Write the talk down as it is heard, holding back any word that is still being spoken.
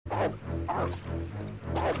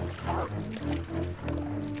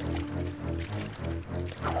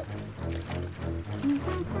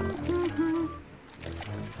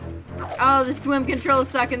Oh, the swim controls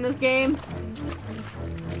suck in this game.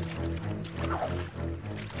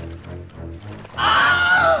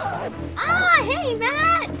 Oh! Ah, hey,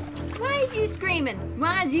 Matt! Why is you screaming?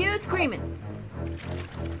 Why is you screaming?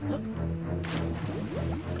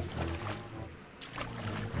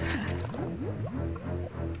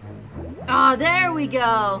 Oh, there we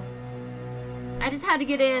go. I just had to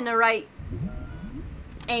get it in the right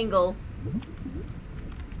angle.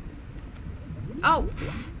 Oh.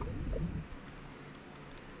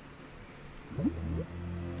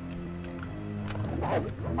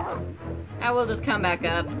 I will just come back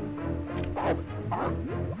up.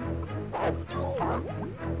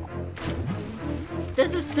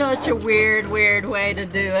 This is such a weird way to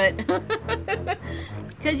do it.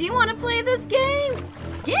 Because you want to play this game?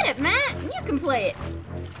 Get it, Matt! You can play it.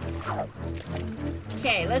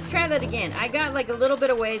 Okay, let's try that again. I got like a little bit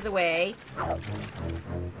of ways away.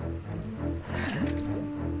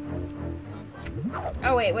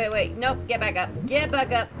 Oh, wait. Nope, get back up. Get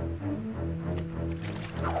back up.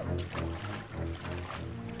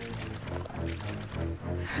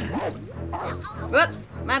 Whoops,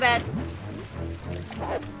 my bad.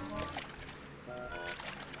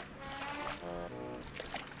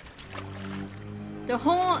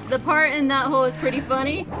 The part in that hole is pretty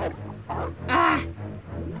funny. Ah!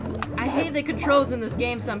 I hate the controls in this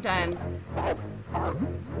game sometimes.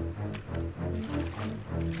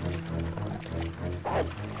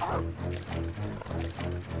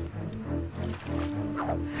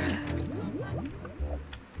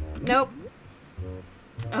 Nope.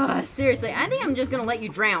 Seriously, I think I'm just gonna let you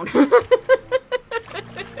drown. Hey,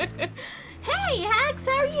 Hex,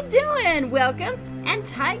 how are you doing? Welcome. And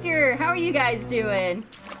Tiger, how are you guys doing?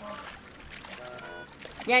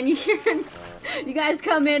 Yeah, and you guys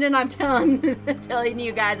come in and I'm telling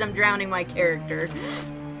you guys I'm drowning my character.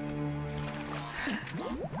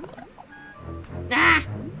 Ah!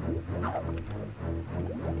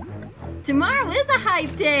 Tomorrow is a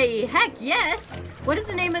hype day! Heck yes! What is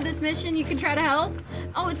the name of this mission you can try to help?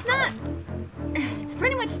 Oh, it's not... It's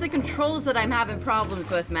pretty much the controls that I'm having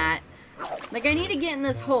problems with, Matt. Like, I need to get in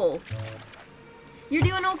this hole. You're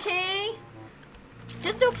doing okay?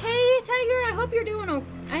 Just okay, Tiger? I hope you're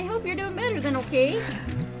doing better than okay.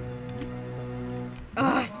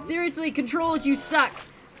 Ugh, seriously, controls, you suck.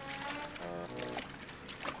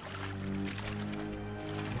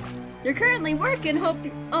 You're currently working,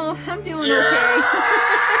 oh, I'm doing okay.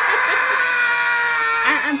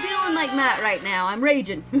 I'm feeling like Matt right now. I'm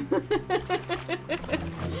raging.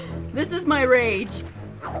 This is my rage.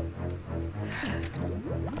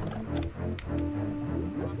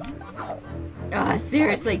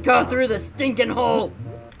 Seriously, go through the stinking hole.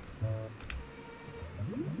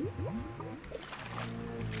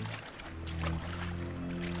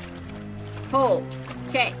 Hole.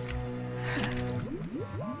 Okay.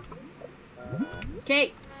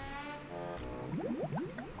 Okay.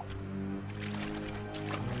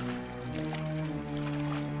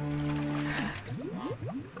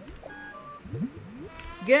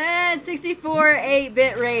 Good, 64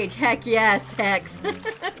 8-bit rage. Heck yes, Hex. Yay!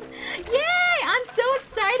 I'm so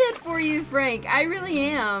excited for you, Frank. I really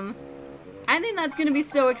am. I think that's gonna be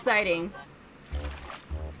so exciting.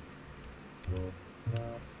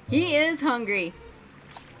 He is hungry.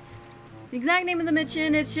 The exact name of the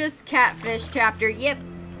mission, it's just Catfish Chapter. Yep.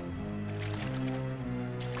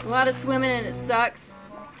 A lot of swimming and it sucks.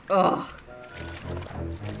 Ugh.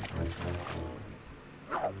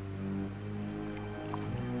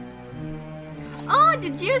 Oh,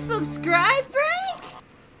 did you subscribe, Frank?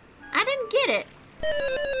 I didn't get it.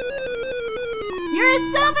 You're a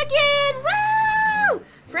sub again! Woo!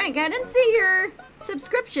 Frank, I didn't see your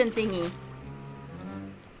subscription thingy.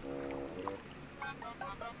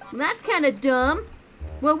 That's kind of dumb.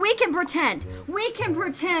 Well, we can pretend. We can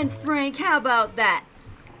pretend, Frank. How about that?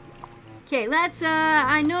 Okay, let's,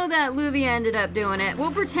 I know that Luvia ended up doing it.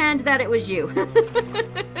 We'll pretend that it was you.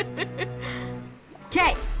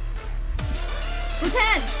 Okay.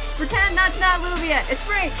 Pretend that's not Luvia. It's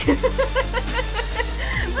Frank.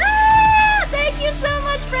 Woo! Thank you so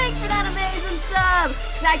much, Frank, for that amazing sub.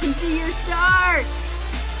 So I can see your star.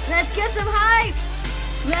 Let's get some hype.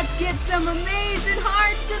 Let's get some amazing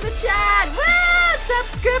hearts to the chat. Woo!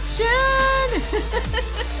 Subscription.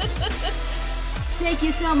 Thank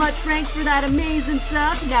you so much, Frank, for that amazing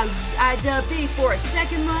sub. Now, IW for a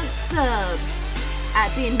second month sub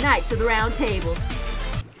at the Knights of the Round Table.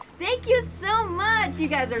 Thank you so much. You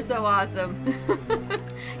guys are so awesome.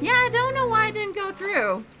 Yeah, I don't know why it didn't go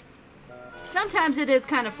through. Sometimes it is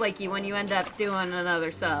kind of flaky when you end up doing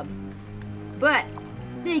another sub. But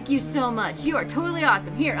thank you so much. You are totally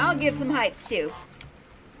awesome. Here, I'll give some hypes too.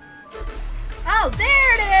 Oh,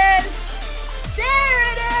 there it is! There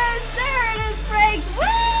it is! There it is, Frank!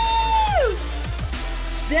 Woo!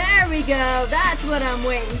 There we go. That's what I'm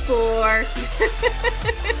waiting for.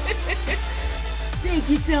 Thank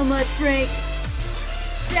you so much, Frank.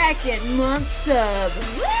 Second month sub.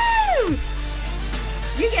 Woo!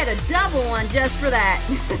 You get a double one just for that.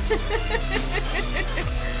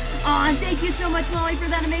 Aw, and thank you so much, Molly, for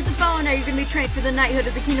that amazing follow. Now you're going to be trained for the knighthood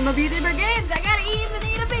of the Kingdom of YouTuber Games. I gotta eat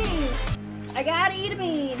a bean. I gotta eat a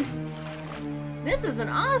bean. This is an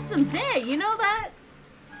awesome day. You know that?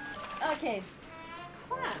 Okay.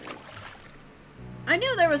 Crap. I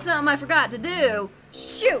knew there was something I forgot to do.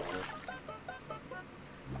 Shoot.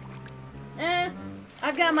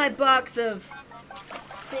 I've got my box of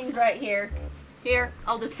things right here. Here,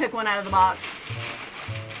 I'll just pick one out of the box.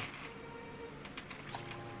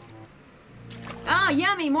 Ah,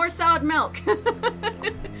 yummy, more solid milk.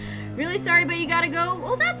 Really sorry, but you gotta go?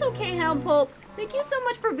 Well, that's okay, Hound Pulp. Thank you so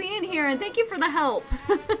much for being here, and thank you for the help.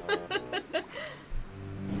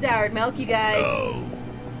 Soured milk, you guys. Oh.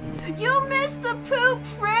 You missed the poop,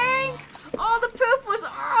 Frank! Oh, the poop was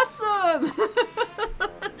awesome!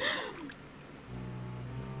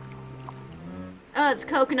 Oh, it's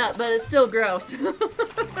coconut, but it's still gross.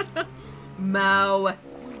 Mow.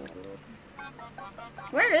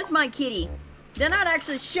 Where is my kitty? Then I'd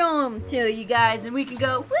actually show him to you guys and we can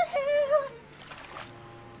go, woohoo!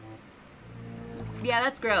 Yeah,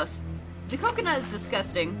 that's gross. The coconut is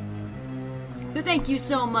disgusting. But thank you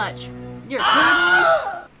so much. You're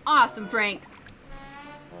totally awesome, Frank.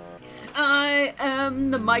 I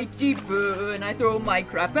am the mighty Boo and I throw my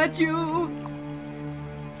crap at you.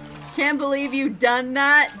 Can't believe you done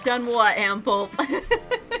that. Done what, Ampulp?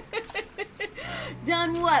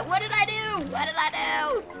 Done what? What did I do? What did I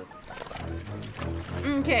do?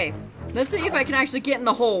 Okay, let's see if I can actually get in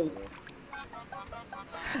the hole.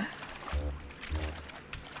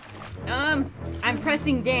 I'm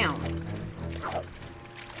pressing down.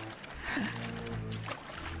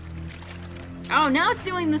 Oh, now it's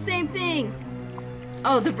doing the same thing.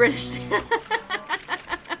 Oh, the British.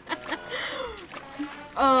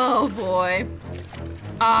 Oh boy.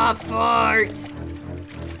 Ah, fart.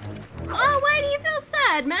 Oh, why do you feel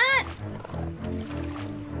sad, Matt?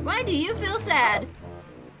 Why do you feel sad?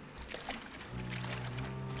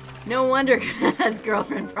 No wonder has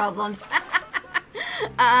girlfriend problems.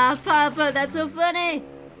 Ah, Papa, that's so funny.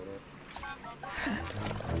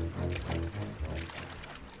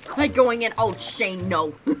 Like going in. Oh, Shane,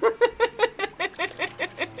 no.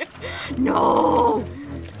 No.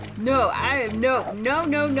 No, I am no.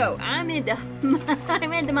 I'm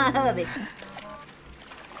into my hubby.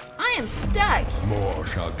 I am stuck. More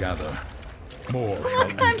shall gather. More Look,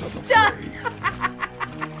 shall I'm enter the stuck. fray.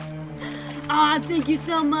 Aw, thank you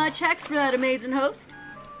so much, Hex, for that amazing host.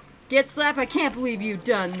 Get Slap, I can't believe you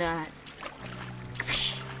done that.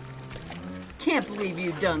 Can't believe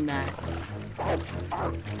you done that.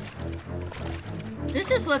 This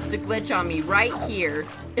just loves to glitch on me right here.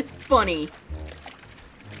 It's funny.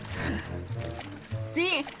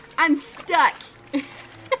 See? I'm stuck.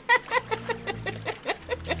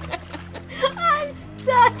 I'm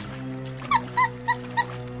stuck.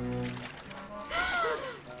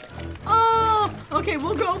 Oh, okay,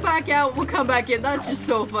 we'll go back out. We'll come back in. That's just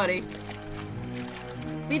so funny.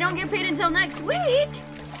 We don't get paid until next week.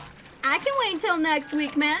 I can wait until next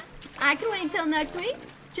week, Matt. I can wait until next week.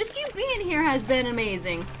 Just you being here has been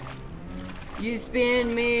amazing. You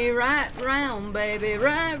spin me right round, baby,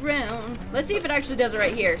 right round. Let's see if it actually does it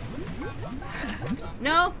right here.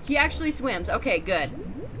 No, he actually swims. Okay, good.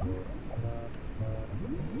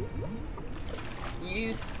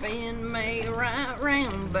 You spin me right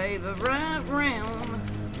round, baby, right round.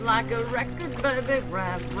 Like a record, baby,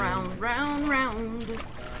 right round, round, round.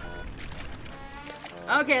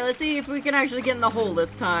 Okay, let's see if we can actually get in the hole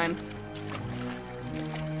this time.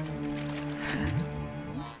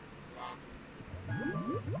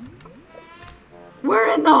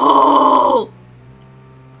 We're in the hole!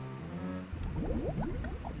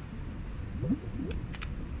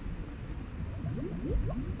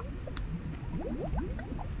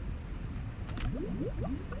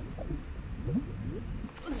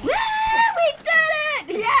 We did it!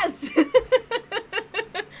 Yes!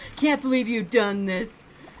 Can't believe you've done this.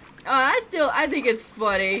 I think it's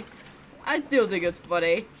funny. I still think it's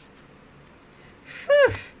funny.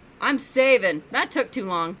 Whew. I'm saving. That took too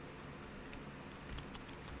long.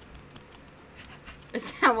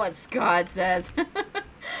 Is that what Scott says?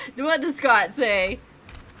 What does Scott say?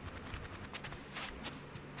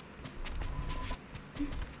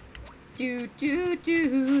 Do, do,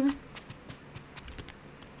 do.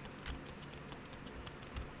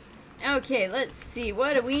 Okay, let's see.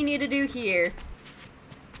 What do we need to do here?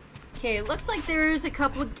 Okay, it looks like there's a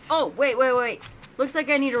couple of... Oh, wait. Looks like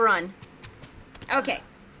I need to run. Okay.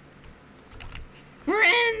 We're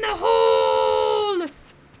in the hole!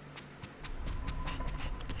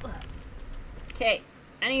 Okay,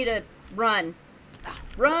 I need to run.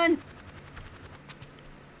 Run!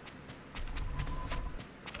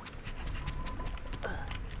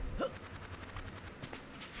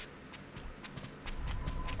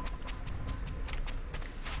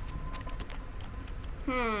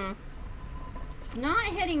 It's not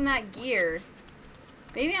hitting that gear.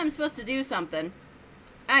 Maybe I'm supposed to do something.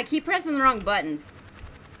 I keep pressing the wrong buttons.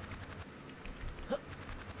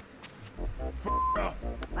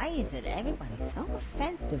 Why is it everybody so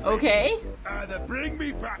offensive? Okay. Either bring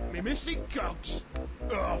me back me missing cogs.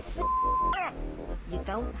 Oh, You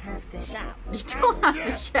don't have to shout. You don't have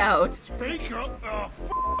to shout. Speak up. Oh,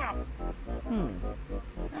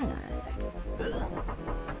 Hang on a second.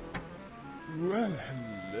 Well,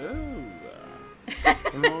 hello.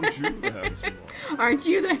 Aren't you the handsome one? Aren't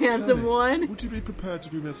you the handsome Tell me, one? Would you be prepared to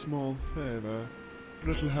do me a small favor? A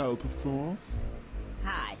little help, of course.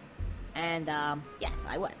 Hi. And, yes,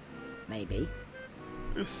 I would. Maybe.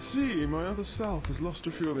 You see, my other self has lost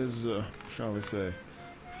a few of his, shall we say,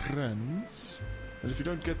 friends. And if you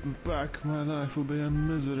don't get them back, my life will be a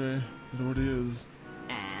misery. It already is.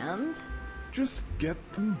 And? Just get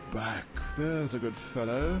them back. There's a good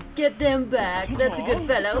fellow. Get them back. That's a good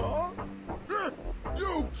fellow.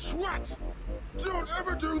 You swat! Don't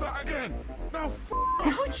ever do that again! Now f***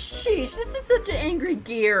 Oh, sheesh. This is such an angry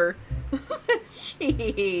gear.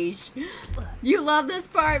 Sheesh. You love this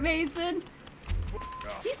part, Mason?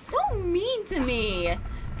 He's so mean to me.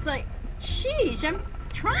 It's like, sheesh, I'm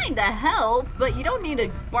trying to help, but you don't need to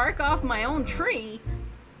bark off my own tree.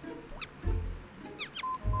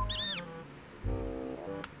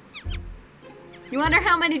 You wonder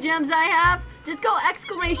how many gems I have? Just go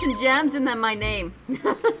exclamation gems and then my name.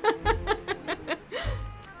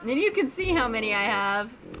 Then you can see how many I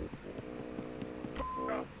have.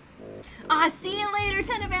 See you later,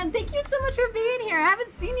 Tenavan. Thank you so much for being here. I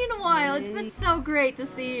haven't seen you in a while. It's been so great to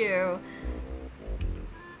see you.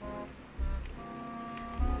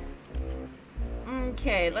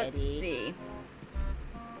 Okay, let's see.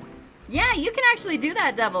 Yeah, you can actually do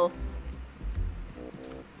that, Devil.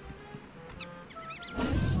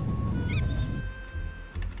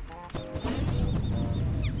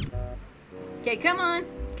 Okay, come on.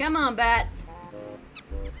 Come on, bats.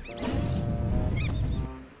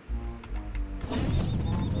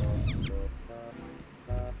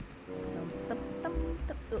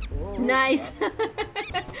 Nice.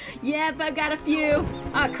 Yep, I've got a few.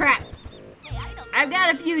 Oh, crap. I've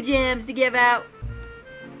got a few gems to give out.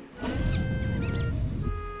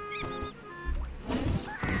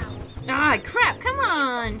 Ah, crap. Come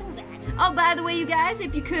on. Oh, by the way, you guys,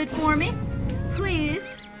 if you could for me,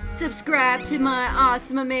 please subscribe to my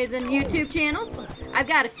awesome, amazing YouTube channel. I've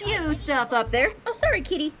got a few stuff up there. Oh, sorry,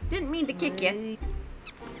 kitty. Didn't mean to kick you.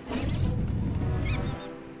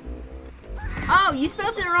 Oh, you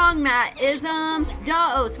spelled it wrong, Matt. Is,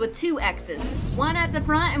 Daos with 2 X's. One at the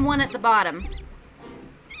front and one at the bottom.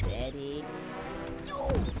 Ready?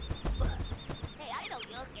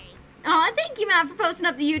 Oh, thank you, Matt, for posting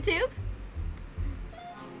up to YouTube.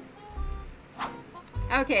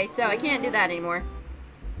 Okay, so I can't do that anymore.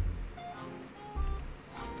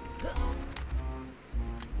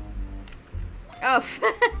 Oh.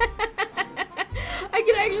 I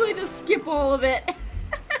can actually just skip all of it.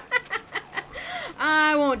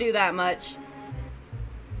 I won't do that much.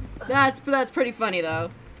 That's pretty funny,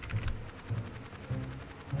 though.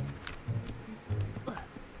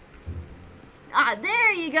 Ah,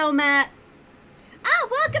 there you go, Matt. Oh,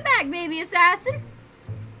 welcome back, baby assassin.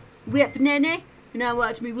 Whip nene. Now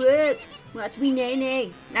watch me whip. Watch me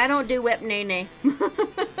nene. I don't do whip nene.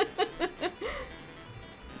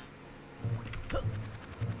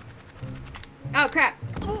 Oh, crap.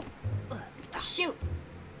 Shoot.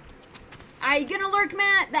 Are you gonna lurk,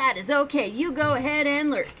 Matt? That is okay. You go ahead and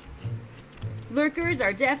lurk. Lurkers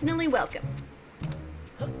are definitely welcome.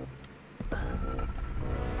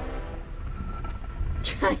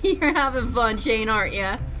 You're having fun, Shane, aren't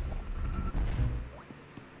ya?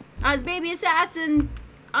 Oh, it's baby assassin.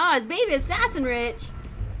 Oh, it's baby assassin rich.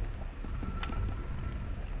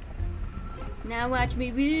 Now watch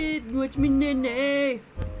me whip. Watch me nene.